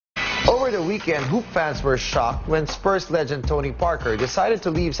Over the weekend, hoop fans were shocked when Spurs legend Tony Parker decided to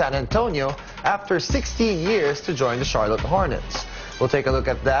leave San Antonio after 16 years to join the Charlotte Hornets. We'll take a look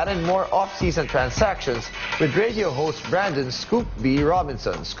at that and more off-season transactions with radio host Brandon Scoop B.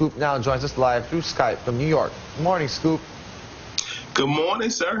 Robinson. Scoop now joins us live through Skype from New York. Good morning, Scoop. Good morning,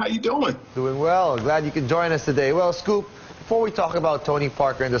 sir. How you doing? Doing well. Glad you could join us today. Well, Scoop, before we talk about Tony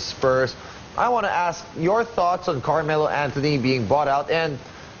Parker and the Spurs, I want to ask your thoughts on Carmelo Anthony being bought out and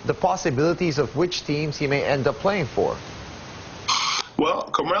the possibilities of which teams he may end up playing for. Well,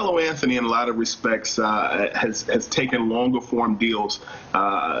 Carmelo Anthony, in a lot of respects, has taken longer form deals,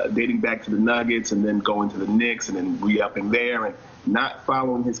 dating back to the Nuggets and then going to the Knicks and then re-upping there and not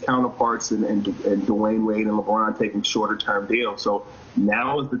following his counterparts and Dwayne Wade and LeBron taking shorter-term deals. So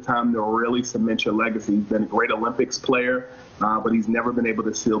now is the time to really cement your legacy. He's been a great Olympics player, but he's never been able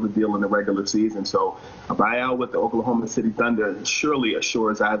to seal the deal in the regular season. So a buyout with the Oklahoma City Thunder surely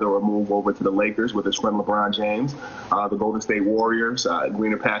assures either a move over to the Lakers with his friend LeBron James, the Golden State Warriors,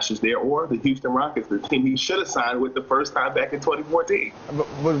 greener pastures there, or the Houston Rockets, the team he should have signed with the first time back in 2014.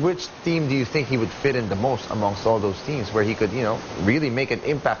 But which team do you think he would fit in the most amongst all those teams where he could, really make an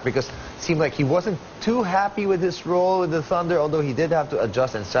impact? Because it seemed like he wasn't too happy with his role with the Thunder, although he did have to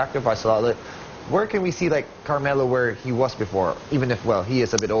adjust and sacrifice a lot. Where can we see like Carmelo where he was before, even if, well, he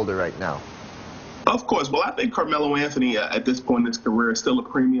is a bit older right now? Of course. Well, I think Carmelo Anthony at this point in his career is still a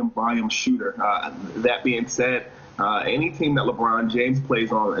premium volume shooter. That being said, any team that LeBron James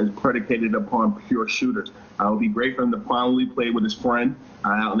plays on is predicated upon pure shooters. It would be great for him to finally play with his friend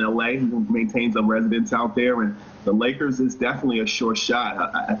out in L.A. who maintains a residence out there. And the Lakers is definitely a sure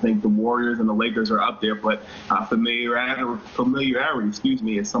shot. I think the Warriors and the Lakers are up there, but familiarity,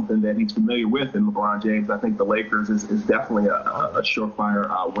 is something that he's familiar with in LeBron James. I think the Lakers is definitely a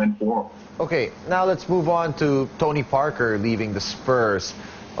surefire win for him. Okay, now let's move on to Tony Parker leaving the Spurs.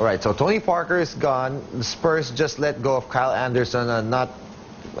 All right, so Tony Parker is gone. The Spurs just let go of Kyle Anderson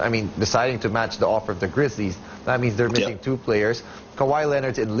and deciding to match the offer of the Grizzlies. That means they're missing two players. Kawhi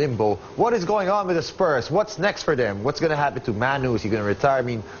Leonard's in limbo. What is going on with the Spurs? What's next for them? What's going to happen to Manu? Is he going to retire?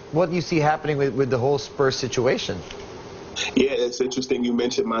 What do you see happening with the whole Spurs situation? Yeah, it's interesting you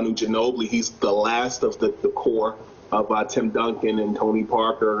mentioned Manu Ginobili. He's the last of the core of Tim Duncan and Tony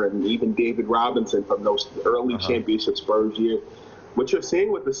Parker and even David Robinson from those early championship Spurs years. What you're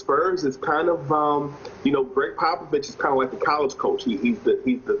seeing with the Spurs is kind of, Greg Popovich is kind of like the college coach.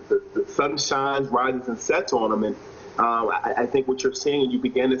 The sun shines, rises, and sets on him. And I think what you're seeing, and you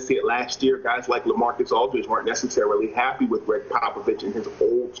began to see it last year, guys like LaMarcus Aldridge weren't necessarily happy with Greg Popovich and his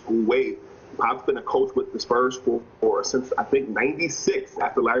old school ways. Pop's been a coach with the Spurs for since, I think, 96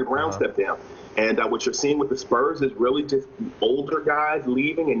 after Larry Brown stepped down. And what you're seeing with the Spurs is really just older guys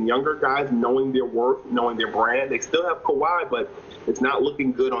leaving and younger guys knowing their worth, knowing their brand. They still have Kawhi, but it's not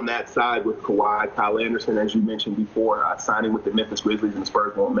looking good on that side with Kawhi. Kyle Anderson, as you mentioned before, signing with the Memphis Grizzlies, and the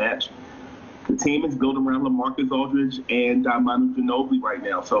Spurs won't match. The team is built around LaMarcus Aldridge and Manu Ginobili right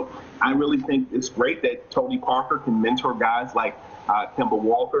now. So I really think it's great that Tony Parker can mentor guys like Kemba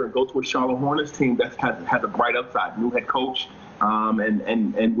Walker and go to a Charlotte Hornets team that has a bright upside. New head coach,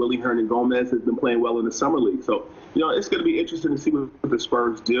 and Willie Hernan-Gomez has been playing well in the summer league. So, it's going to be interesting to see what the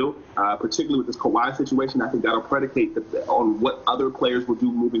Spurs do, particularly with this Kawhi situation. I think that'll predicate on what other players will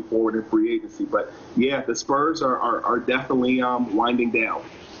do moving forward in free agency. But, yeah, the Spurs are definitely winding down.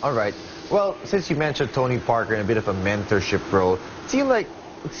 All right. Well, since you mentioned Tony Parker in a bit of a mentorship role,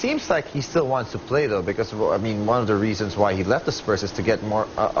 it seems like he still wants to play, though, because, one of the reasons why he left the Spurs is to get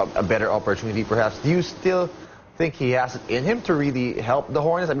a better opportunity, perhaps. Do you still think he has it in him to really help the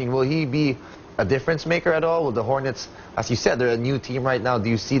Hornets? Will he be a difference maker at all? Will the Hornets, as you said, they're a new team right now. Do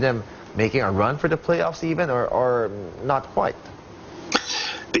you see them making a run for the playoffs even, or not quite?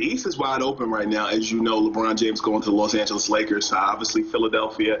 The East is wide open right now. As you know, LeBron James going to the Los Angeles Lakers. Obviously,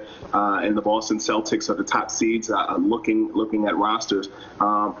 Philadelphia and the Boston Celtics are the top seeds looking at rosters.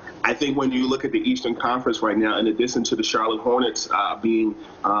 I think when you look at the Eastern Conference right now, in addition to the Charlotte Hornets being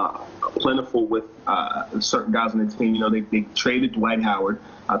plentiful with certain guys on the team, they traded Dwight Howard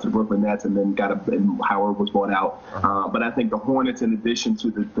to the Brooklyn Nets and then and Howard was bought out. But I think the Hornets, in addition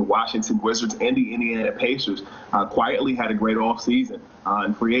to the Washington Wizards and the Indiana Pacers, quietly had a great offseason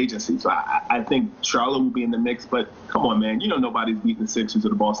in free agency. So I think Charlotte will be in the mix. But come on, man, nobody's beating the Sixers or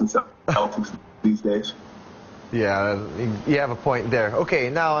the Boston Celtics these days. Yeah, you have a point there. Okay,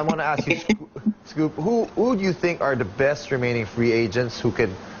 now I want to ask you, Scoop, who do you think are the best remaining free agents who could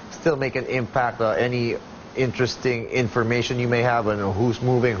still make an impact? Any interesting information you may have on who's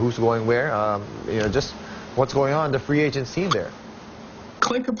moving, who's going where? Just what's going on in the free agent scene there?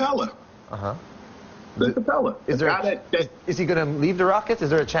 Clint Capella. Uh-huh. Clint Capella. Is he going to leave the Rockets? Is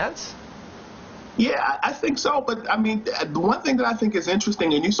there a chance? Yeah, I think so. But, I mean, the one thing that I think is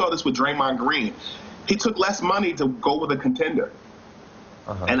interesting, and you saw this with Draymond Green, he took less money to go with a contender.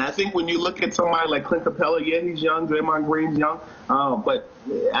 And I think when you look at somebody like Clint Capella, yeah, he's young, Draymond Green's young, but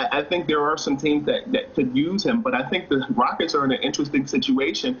I think there are some teams that could use him. But I think the Rockets are in an interesting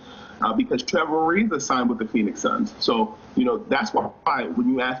situation because Trevor Ariza signed with the Phoenix Suns. So, that's why when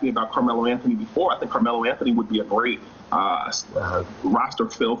you asked me about Carmelo Anthony before, I think Carmelo Anthony would be a great roster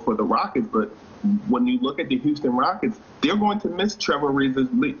fill for the Rockets. But when you look at the Houston Rockets, they're going to miss Trevor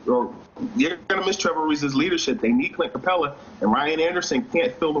Ariza's leadership. They need Clint Capella, and Ryan Anderson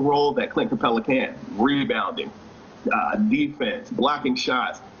can't fill the role that Clint Capella can. Rebounding, defense, blocking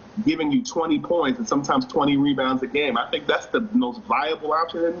shots, giving you 20 points and sometimes 20 rebounds a game. I think that's the most viable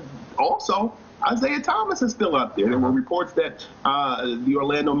option. And also, Isaiah Thomas is still up there. There were reports that the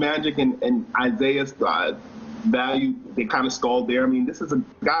Orlando Magic and Isaiah's value, they kind of stalled there. I mean, this is a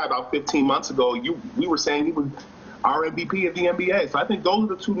guy about 15 months ago, we were saying he was our MVP of the NBA. So I think those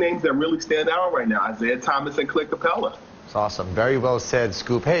are the two names that really stand out right now, Isaiah Thomas and Clint Capella. It's awesome. Very well said,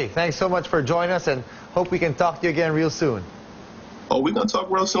 Scoop. Hey, thanks so much for joining us, and hope we can talk to you again real soon. Oh, we're going to talk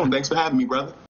real soon. Thanks for having me, brother.